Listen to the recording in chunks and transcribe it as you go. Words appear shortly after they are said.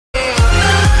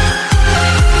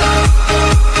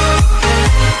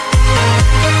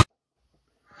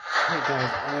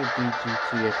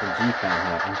GTF&G fan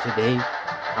here, and today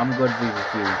I'm going to be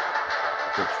reviewing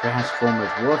the Transformers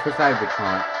War for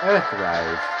Cybertron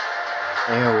Earthrise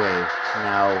Airwave.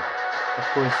 Now, of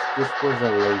course, this was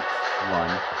a late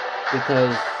one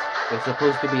because it's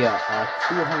supposed to be a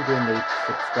 208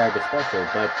 subscriber special,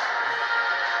 but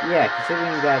yeah,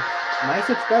 considering that my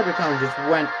subscriber count just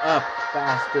went up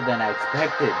faster than I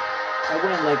expected. I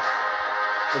went like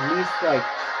at least like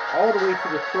all the way to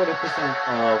the 40%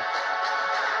 of,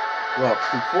 well,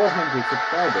 to 400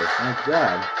 subscribers. My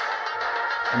God.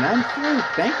 And I'm very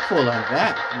thankful on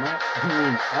that.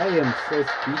 I am so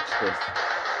speechless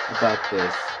about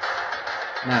this.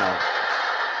 Now,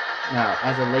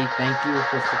 as a late thank you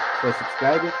for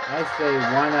subscribing, I say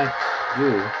why not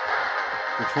do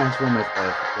the Transformers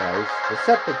Earthrise, the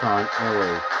Decepticon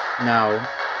Airwave. Now,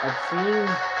 I've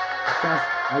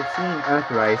seen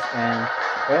Earthrise and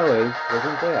Airwave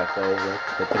wasn't there, so let's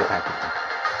get to the packaging.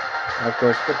 Of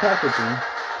course, the packaging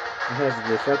has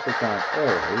the Decepticon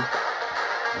Airwave.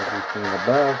 As you've seen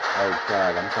above, oh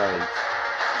God, I'm sorry.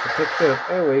 The picture of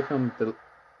Airwave from the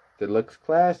deluxe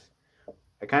class.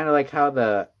 I kind of like how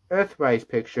the Earthrise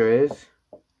picture is.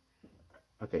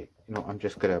 Okay, I'm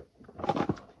just gonna.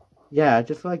 Yeah, I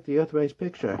just like the Earthrise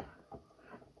picture.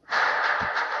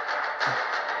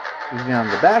 Even on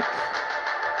the back,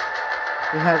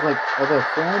 it has like other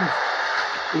forms.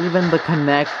 Even the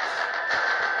Connect.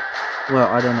 Well,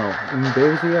 I don't know.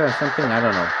 There's here or something. I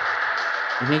don't know.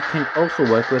 And it can also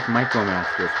work with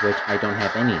Micromasters, which I don't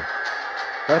have any.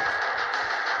 But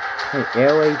hey,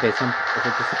 Airwave is a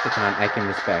Decepticon I can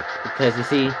respect, because you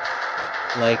see,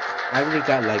 like, I already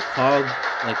got like Hog,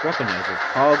 like weaponizers,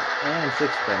 Hog and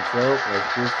Sixpence. So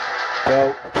let's just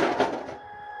go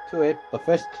to it. But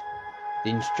first, the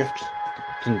instruction.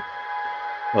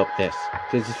 Well, this,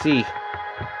 because you see,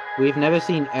 we've never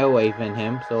seen Airwave in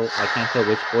him, so I can't tell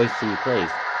which voice he plays.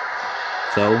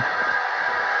 So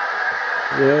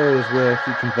there is where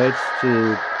he converts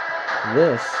to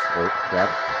this. Oh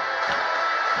crap.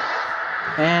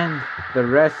 And the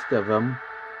rest of them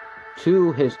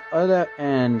to his other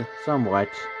end, somewhat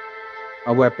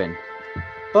a weapon.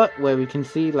 But where we can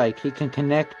see, like, he can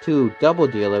connect to Double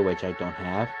Dealer, which I don't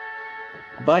have.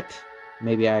 But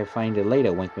maybe I find it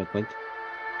later. Wink, wink, wink.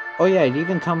 Oh yeah, it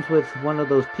even comes with one of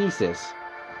those pieces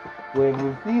where it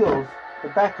reveals the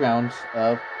backgrounds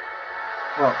of,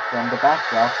 well, from the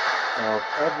backdrop of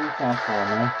every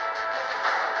Transformer.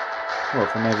 Well,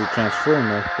 from every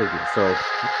Transformer figure. So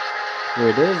here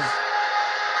it is,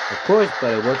 of course,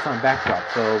 but it works on backdrop.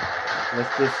 So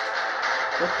let's just,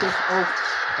 of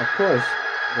course,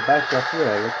 the backdrop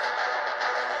here looks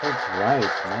so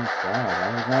bright. My God,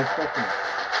 I was not expecting it.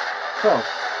 So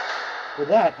with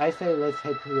that, I say let's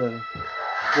head to the,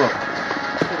 well,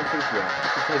 to the figure,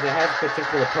 because it has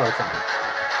particular parts on it.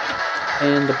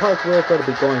 And the part we're going to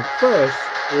be going first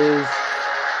is,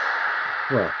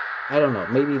 well, I don't know,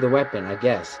 maybe the weapon, I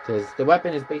guess, because the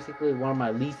weapon is basically one of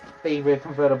my least favorite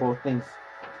convertible things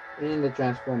in the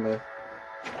Transformers.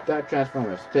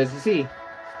 Because you see,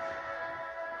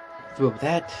 so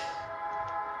that,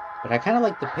 but I kind of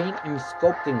like the paint and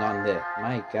sculpting on it.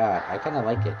 My God, I kind of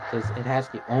like it, because it has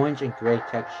the orange and gray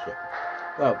texture.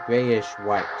 Well, grayish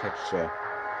white texture.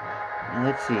 And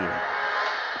let's see.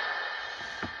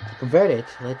 To convert it,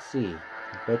 let's see.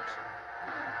 But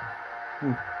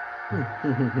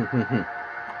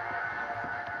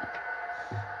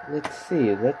let's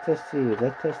see.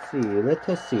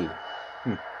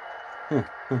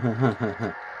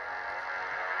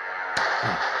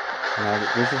 Now,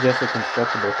 this is just a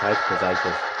constructible type, because I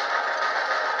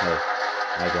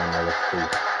don't know what to do.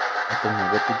 I don't know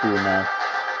what to do now.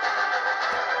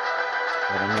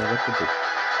 I don't know what to do.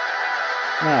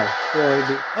 Now, for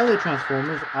the other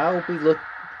Transformers,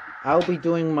 I'll be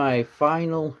doing my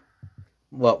final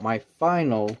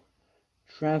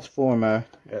Transformer,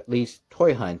 at least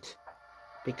toy hunt,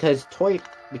 because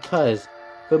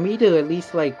for me to at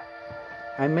least, like,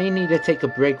 I may need to take a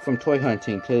break from toy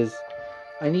hunting, because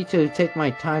I need to take my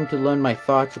time to learn my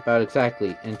thoughts about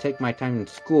exactly, and take my time in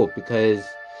school, because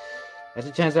as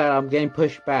it turns out, I'm getting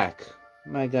pushed back.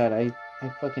 My God, I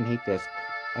fucking hate this.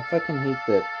 I fucking hate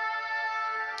this.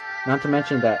 Not to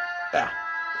mention that,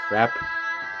 crap.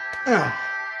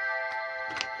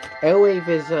 Airwave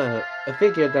is a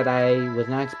figure that I was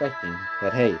not expecting.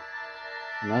 But hey,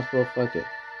 might as well fuck it.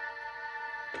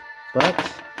 But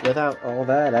without all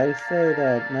that, I say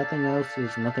that nothing else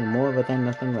is nothing more than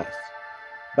nothing less.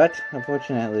 But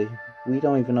unfortunately, we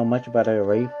don't even know much about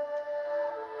Airwave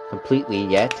completely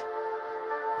yet,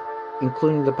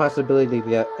 including the possibility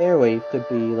that Airwave could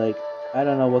be like, I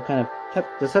don't know what kind of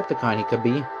Decepticon he could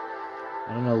be.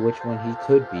 I don't know which one he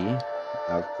could be.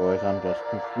 Of course, I'm just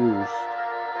confused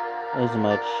as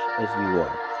much as you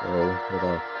are. So,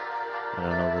 I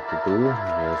don't know what to do.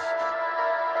 I'm just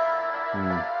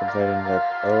considering that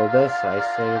all this, I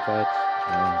say that I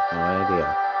have no idea.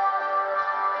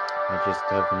 I just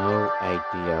have no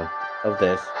idea of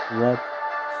this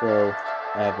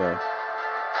whatsoever.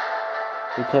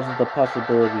 Because of the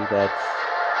possibility that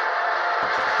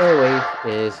Airwave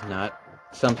is not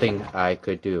something I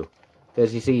could do.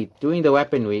 Because you see, doing the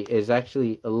weaponry is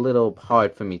actually a little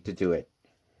hard for me to do it.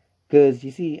 Because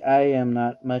you see, I am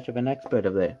not much of an expert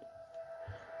of it.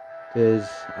 Because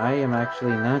I am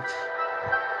actually not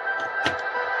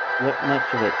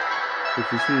much of it.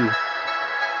 Because you see,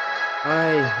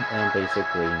 I am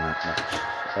basically not much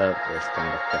of this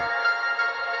kind of crap.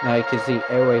 Now you can see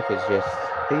Airwave is just,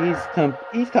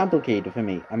 he's complicated for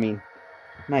me. I mean,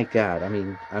 my god,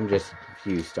 I'm just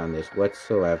confused on this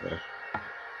whatsoever.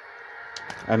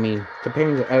 I mean,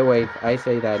 comparing to Airwave, I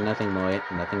say that nothing more,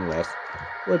 nothing less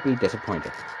would be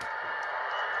disappointing.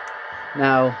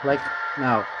 Now,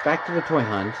 back to the toy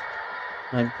hunt.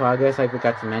 My progress I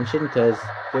forgot to mention, because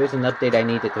there's an update I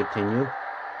need to continue,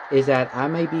 is that I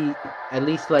may be at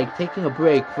least, taking a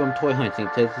break from toy hunting,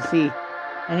 because, you see,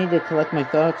 I need to collect my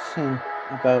thoughts and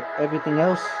about everything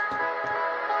else,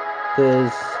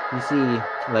 because, you see,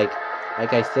 like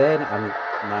I said,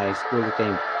 my school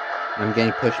I'm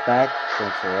getting pushed back,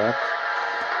 thanks for that.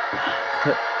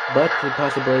 But the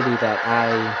possibility that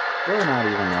I will not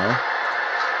even know.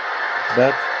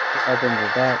 But other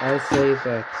than that, I say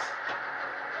that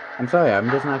I'm sorry, I'm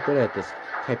just not good at this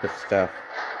type of stuff.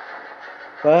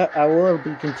 But I will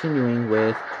be continuing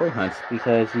with toy hunts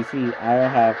because you see, I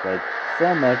have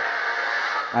so much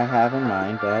I have in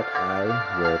mind that I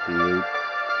will be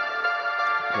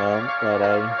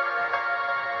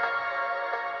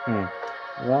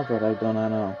that I do not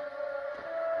know.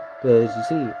 Because you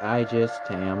see, I just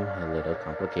am a little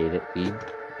complicated. I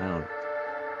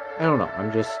don't know.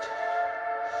 I'm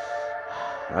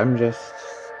just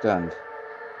stunned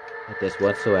at this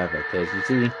whatsoever. Because you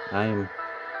see,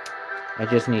 I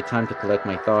just need time to collect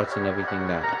my thoughts and everything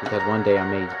because one day I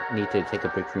may need to take a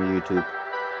break from YouTube.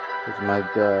 Because my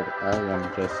god, I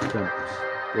am just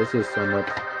this is so much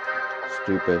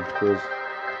stupid. Because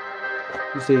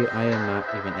you see, I am not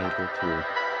even able to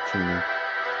tune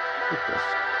this.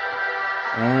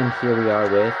 And here we are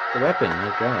with the weapon,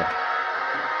 my god.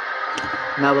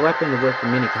 Now the weapon will work for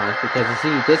minicons because you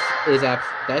see,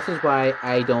 this is why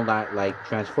I don't like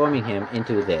transforming him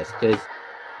into this. Because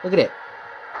look at it.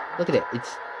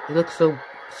 It looks so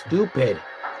stupid.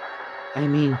 I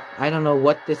mean, I don't know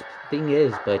what this thing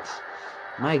is, but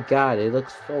my god, it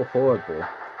looks so horrible.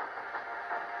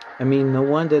 I mean, no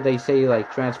wonder they say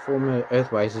Transformer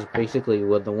Earthrise is basically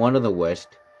one of the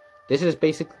worst. This is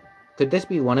could this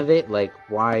be one of it?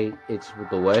 Why it's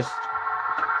the worst?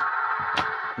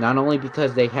 Not only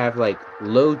because they have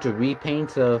loads of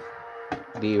repaints of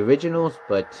the originals,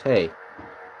 but hey,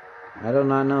 I do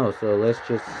not know. So let's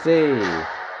just see.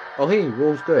 Oh, he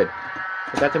rolls good.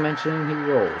 Forgot to mention he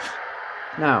rolls.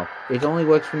 Now, it only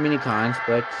works for minicons,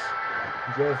 but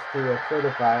just to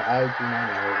certify, I do not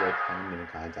know what kind of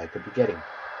minicons I could be getting.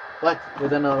 But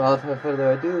without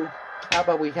further ado, how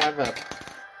about we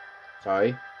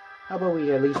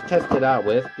at least test it out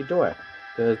with Ghidorah?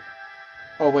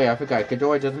 Oh wait, I forgot.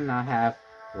 Ghidorah does not have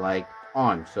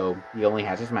arms, so he only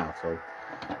has his mouth. So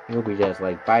he'll be just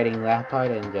biting that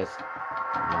part and just.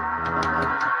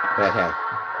 But hey,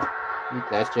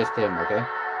 that's just him, okay?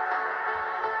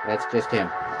 That's just him.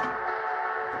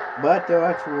 But there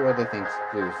are two other things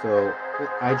to do. So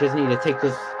I just need to take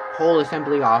this whole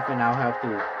assembly off, and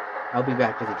I'll be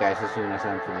back with you guys as soon as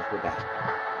I'm finished with that.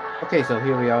 Okay, so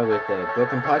here we are with the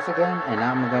broken parts again, and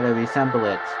now I'm gonna reassemble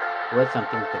it with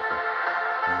something different.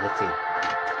 Let's see.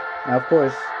 Now, of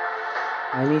course,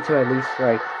 I need to at least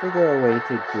figure a way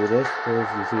to do this because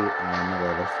you see, I'm a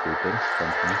little stupid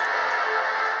sometimes.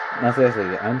 Now,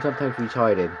 seriously, I'm sometimes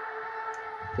retarded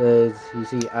because you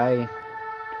see, I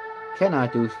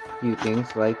cannot do few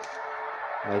things like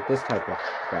this type of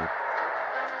crap.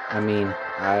 I mean,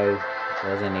 I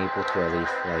wasn't able to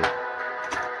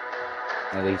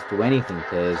at least do anything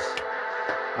because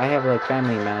I have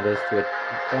family matters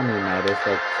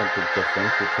something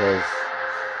different because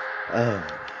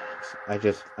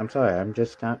I'm sorry, I'm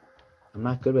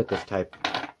not good with this type.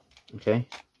 Okay?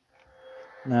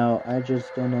 Now I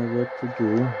just don't know what to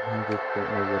do. I just don't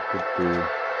know what to do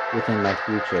within my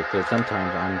future because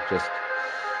sometimes I'm just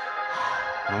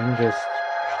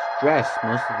stressed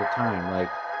most of the time.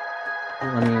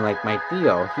 My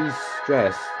Theo, he's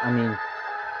stressed. I mean,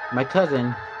 my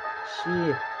cousin,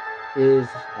 she is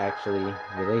actually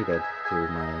related to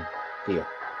my deal.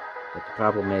 But the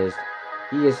problem is,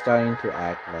 he is starting to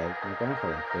act like my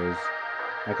grandfather. Because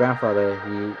my grandfather,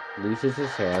 he loses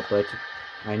his hair, but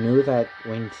I knew that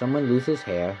when someone loses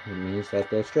hair, it means that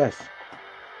they're stressed.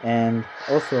 And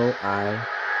also, I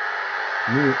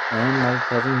knew, and my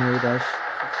cousin knew that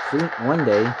soon, one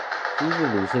day, he will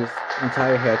lose his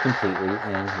entire hair completely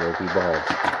and he'll be bald.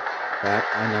 That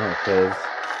I know, because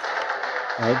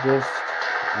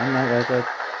I'm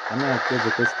not good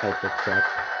with this type of crap.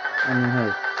 I mean,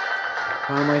 hey,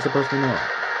 how am I supposed to know?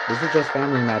 This is just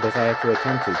family matters I have to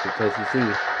attend to, because you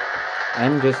see,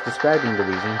 I'm just describing the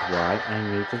reasons why I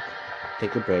need to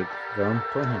take a break from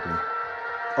toy hunting.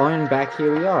 Oh, and back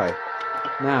here we are.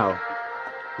 Now,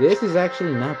 this is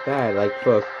actually not bad, like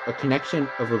for a connection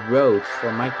of a road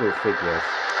for micro figures.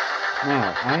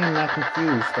 Now, I am not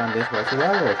confused on this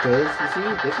whatsoever, because you see,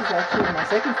 this is actually my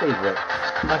second favorite.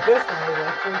 My first one was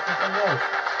actually something else,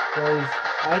 because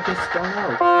I just don't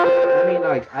know. I mean,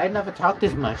 like, I never talked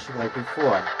this much, like,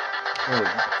 before.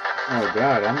 Oh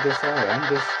God, I'm just sorry, oh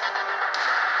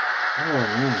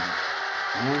man.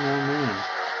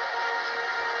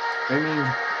 I mean,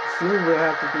 soon we'll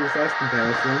have to do a size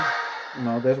comparison and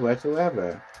all this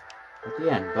whatsoever at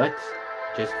the end, but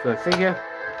just for a figure,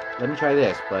 let me try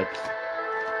this. But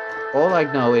all I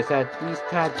know is that these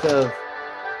types of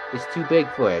is too big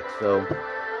for it, so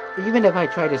even if I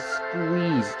try to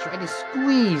squeeze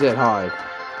it hard,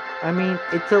 I mean,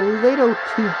 it's a little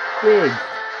too big.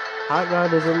 Hot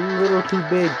Rod is a little too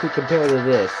big to compare to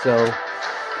this, so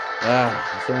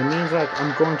it means like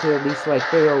I'm going to at least like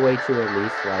figure a way to at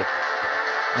least like,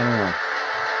 I don't know.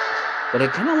 But I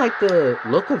kind of like the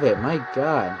look of it, my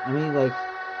God. I mean, like,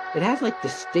 it has like the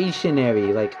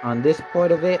stationary, like on this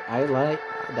part of it, I like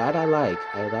that.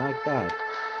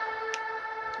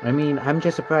 I mean, I'm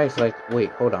just surprised, like,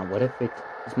 wait, hold on, what if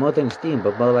it's more than steam,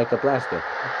 but more like a blaster?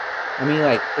 I mean,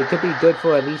 like, it could be good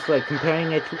for at least like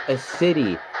comparing it to a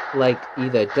city, like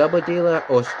either Double Dealer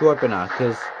or Scorponok,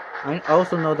 because I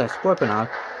also know that Scorponok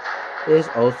is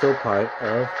also part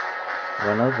of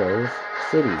one of those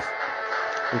cities.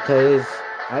 Because,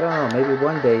 I don't know, maybe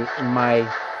one day in my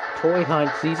Toy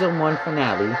Hunt Season 1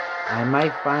 finale, I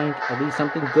might find at least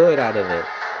something good out of it.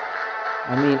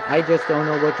 I mean, I just don't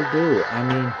know what to do. I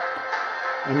mean,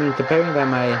 comparing that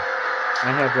I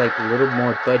have like a little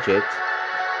more budget,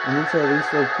 I need to at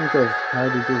least like think of how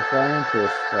to do financial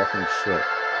stuff and shit.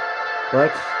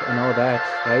 But, and all that,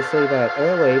 I say that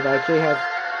Airwave actually has,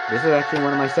 this is actually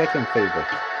one of my second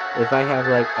favorites. If I have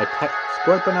like a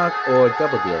Scorponok or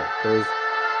Double Dealer, because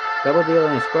Double Dealer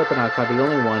and Scorponok are the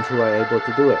only ones who are able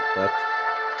to do it, but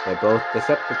they're both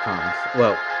Decepticons.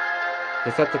 Well,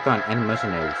 Decepticon and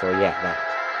Mercenary, so yeah, that.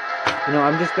 You know,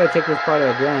 I'm just gonna take this part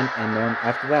again, and then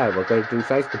after that, we're gonna do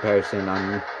size comparison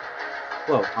on,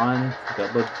 well, on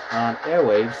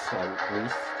Airwaves, at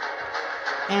least.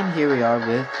 And here we are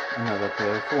with another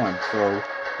pair of forms. So,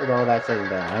 with all that said and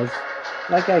done,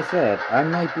 like I said, I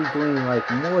might be doing like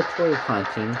more toy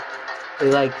hunting,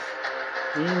 like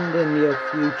in the near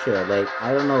future. Like,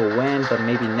 I don't know when, but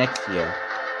maybe next year.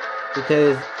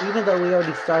 Because even though we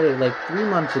already started like 3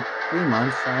 months,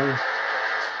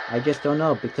 I just don't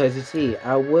know. Because you see,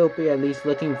 I will be at least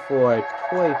looking for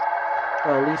toy,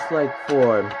 or at least like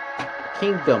for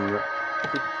Kingdom.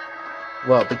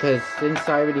 Well, because since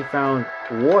I already found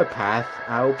Warpath,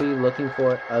 I'll be looking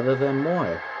for other than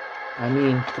more. I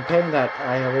mean, comparing that,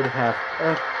 I already have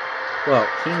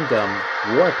Kingdom,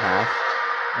 Warpath,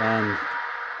 and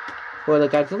for the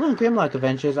Godzilla and Grimlock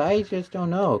adventures, I just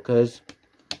don't know, because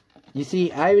you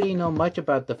see, I already know much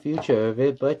about the future of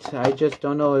it, but I just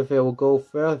don't know if it will go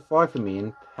far for me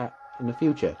in the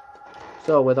future.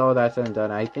 So, with all that said and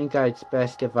done, I think it's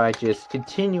best if I just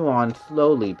continue on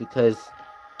slowly, because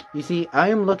you see, I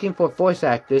am looking for voice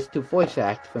actors to voice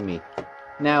act for me.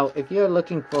 Now, if you're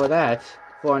looking for that,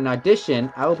 for an audition,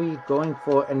 I'll be going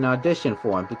for an audition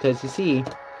form. Because you see,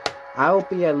 I'll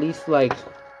be at least like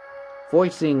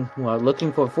looking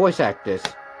for voice actors.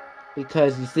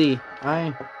 Because you see,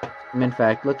 I'm in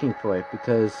fact looking for it.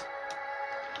 Because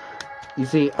you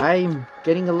see, I'm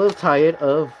getting a little tired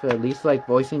of at least like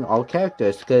voicing all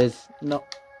characters. Because, no,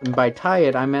 by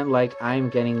tired, I meant like I'm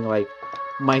getting like,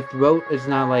 my throat is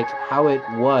not like how it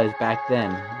was back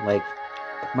then. Like,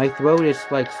 my throat is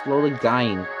like slowly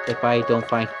dying if I don't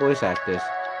find voice actors.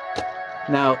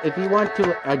 Now, if you want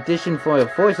to audition for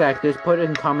voice actors, put it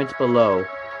in comments below.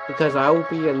 Because I will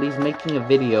be at least making a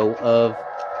video of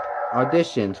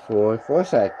auditions for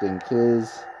voice acting.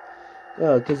 Because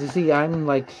you see, I'm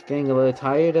like getting a little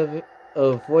tired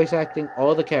of voice acting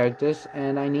all the characters.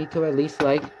 And I need to at least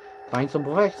like find some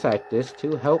voice actors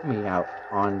to help me out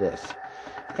on this.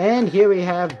 And here we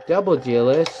have Double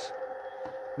Dealers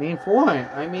main form.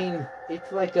 I mean,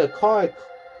 it's like a car.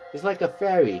 It's like a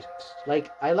ferry.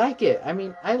 Like, I like it. I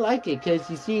mean, I like it because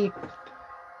you see,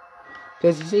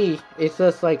 it's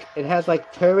just like it has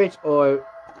like turrets or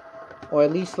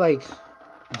at least like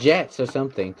jets or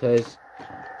something. Cause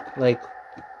like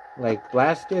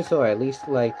blasters or at least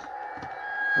like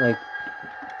I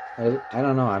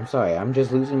don't know. I'm sorry. I'm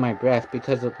just losing my breath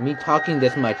because of me talking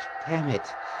this much. Damn it.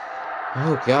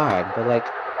 Oh God. But like,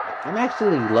 I'm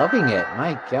actually loving it.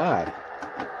 My God.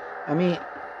 I mean,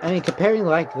 comparing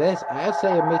like this, I'd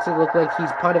say it makes it look like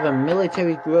he's part of a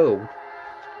military group.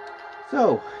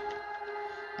 So,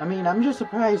 I mean, I'm just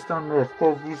surprised on this,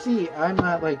 because you see, I'm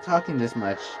not like talking this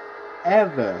much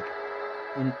ever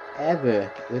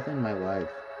within my life.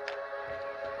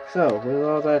 So, with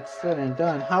all that said and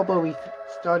done, how about we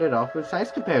start it off with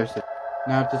size comparison?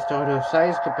 Now, to start off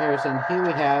size comparison, here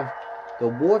we have the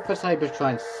War for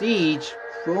Cybertron Siege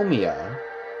Chromia,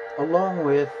 along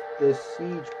with the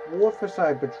Siege War for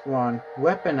Cybertron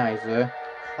Weaponizer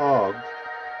Hog,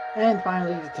 and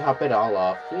finally, to top it all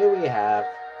off, here we have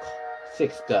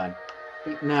 6 gun.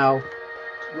 Now,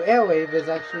 Airwave is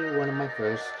actually one of my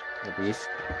first, at least,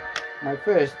 my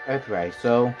first Earthrise,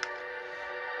 so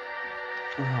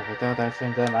without that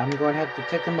said done, I'm going to have to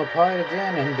take them apart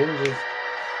again and then just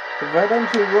convert them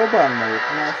to robot mode,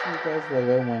 and I'll see you guys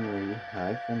later when we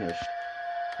have finished.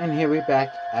 And here we're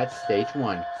back at stage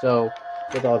 1. So,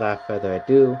 with all that further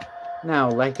ado,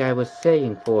 now, like I was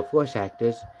saying for voice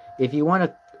actors, if you want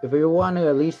to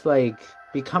at least like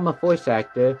become a voice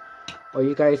actor, all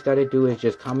you guys gotta do is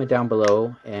just comment down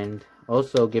below and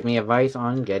also give me advice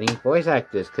on getting voice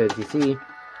actors, because you see,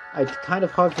 it's kind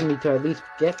of hard for me to at least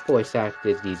get voice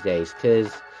actors these days,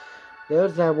 because there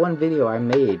was that one video I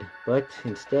made, but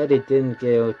instead it didn't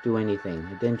do anything.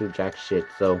 It didn't do jack shit.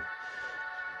 So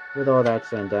with all that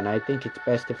said and done, I think it's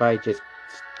best if I just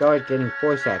start getting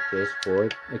voice actors for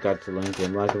the Godzilla and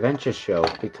Grimlock Adventure show,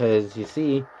 because you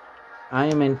see, I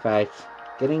am in fact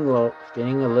getting a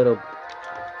little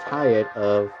tired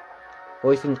of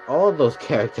voicing all those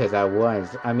characters at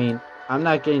once. I mean, I'm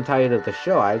not getting tired of the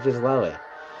show, I just love it.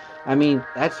 I mean,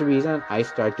 that's the reason I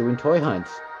start doing toy hunts.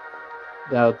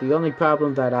 Now, the only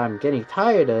problem that I'm getting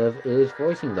tired of is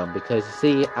voicing them, because you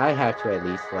see, I have to at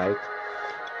least like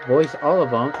voice all of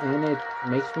them, and it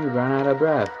makes me run out of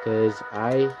breath, because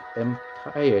I am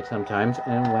tired sometimes,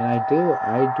 and when I do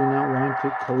not want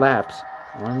to collapse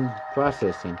on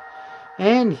processing.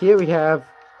 And here we have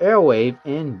Airwave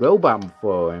in robot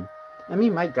form. I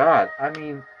mean, my God, I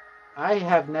mean, I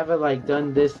have never like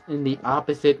done this in the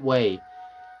opposite way.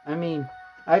 I mean,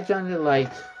 I've done it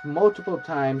like multiple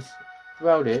times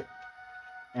throughout it,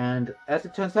 and as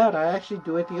it turns out, I actually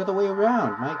do it the other way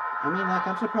around.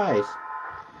 I'm surprised.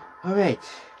 Alright,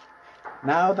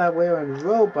 now that we're in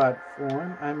robot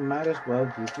form, I might as well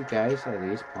give you guys at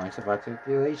least points of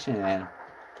articulation. And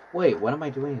wait, what am I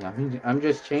doing? I'm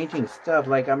just changing stuff,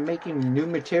 like I'm making new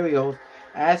materials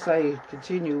as I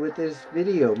continue with this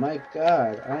video. My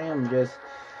God, I'm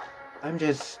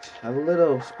just a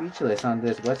little speechless on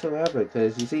this whatsoever,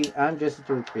 because you see, I'm just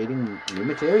creating new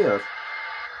materials.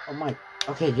 Oh my,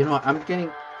 okay, you know what, I'm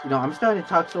starting to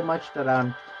talk so much that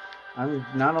I'm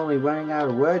not only running out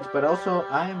of words, but also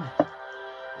I'm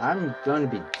going to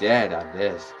be dead on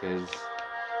this, because,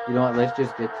 you know what, let's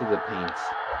just get to the paints.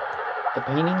 The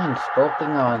painting and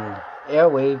sculpting on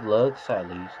Airwave looks at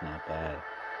least not bad.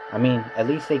 I mean, at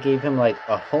least they gave him like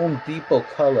a Home Depot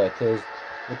color, because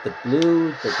with the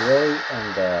blue, the gray,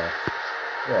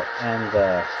 and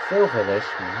the silverish,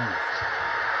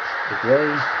 the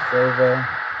gray, silver,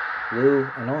 blue,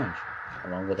 and orange,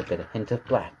 along with a bit of hint of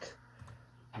black.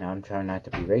 Now, I'm trying not to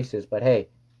be racist, but hey.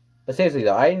 But seriously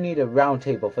though, I need a round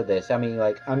table for this. I mean,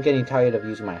 like, I'm getting tired of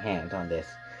using my hands on this.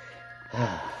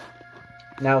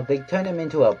 Now, they turned him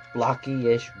into a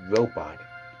blocky-ish robot.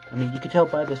 I mean, you can tell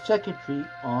by the circuitry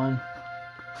on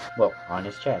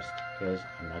his chest, because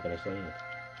I'm not gonna say it.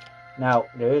 Now,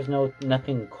 there is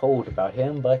nothing cold about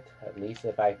him, but at least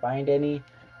if I find any,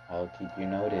 I'll keep you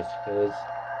noticed, because,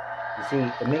 you see,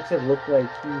 it makes it look like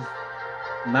he's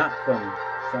not from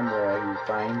somewhere you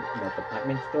find in a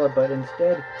department store, but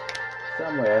instead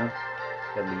somewhere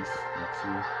at least makes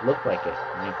you look like it.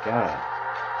 My God.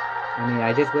 I mean,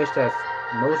 I just wish that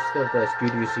most of the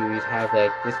Studio Series have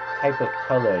like this type of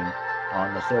coloring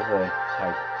on the silver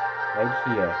type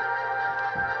right here.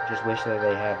 Just wish that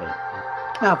they have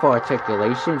it. Now for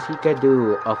articulations, he could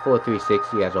do a full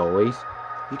 360 as always.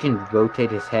 You can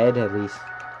rotate his head at least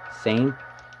same.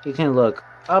 He can look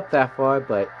up that far,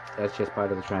 but that's just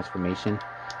part of the transformation.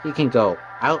 He can go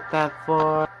out that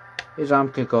far. His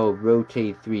arm can go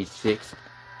rotate 360.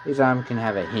 His arm can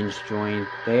have a hinge joint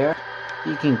there.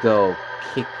 He can go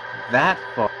kick that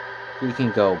far. He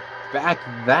can go back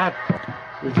that far.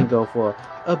 He can go for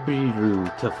a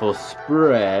beautiful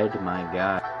spread. My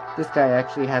god. This guy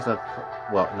actually has a...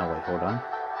 Well, no, wait, hold on.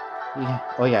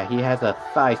 Oh yeah, he has a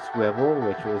thigh swivel,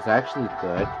 which is actually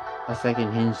good. A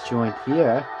second hinge joint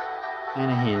here.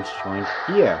 And a hinge joint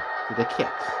here for the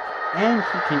kicks. And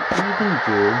he can even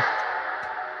do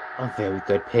a very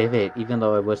good pivot, even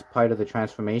though it was part of the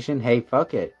transformation. Hey,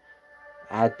 fuck it.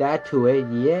 Add that to it,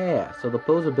 yeah. So the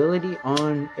posability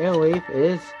on Airwave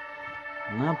is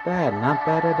not bad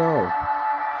at all.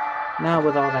 Now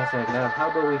with all that said, how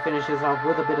about we finish this off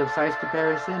with a bit of size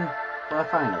comparison for our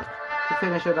finals. To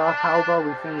finish it off, how about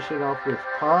we finish it off with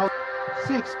Carl,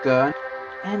 6 gun,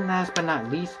 and last but not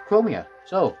least, Chromia.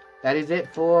 So that is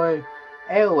it for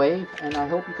Airwave, and I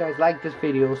hope you guys like this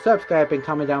video. Subscribe and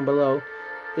comment down below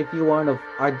if you want to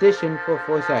audition for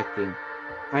voice acting.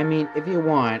 I mean, if you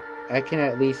want, I can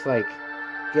at least like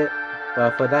get,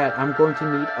 but for that I'm going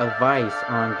to need advice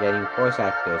on getting voice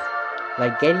actors,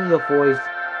 like getting your voice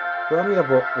from your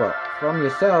from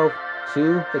yourself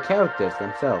to the characters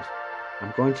themselves.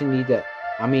 I'm going to need that.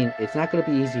 I mean, it's not going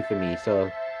to be easy for me, so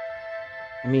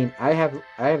I mean, I have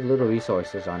little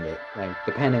resources on it, like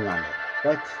depending on it.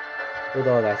 But with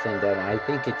all that said and done, I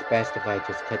think it's best if I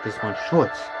just cut this one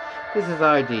short. This is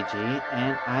R.D.G,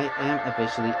 and I am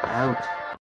officially out.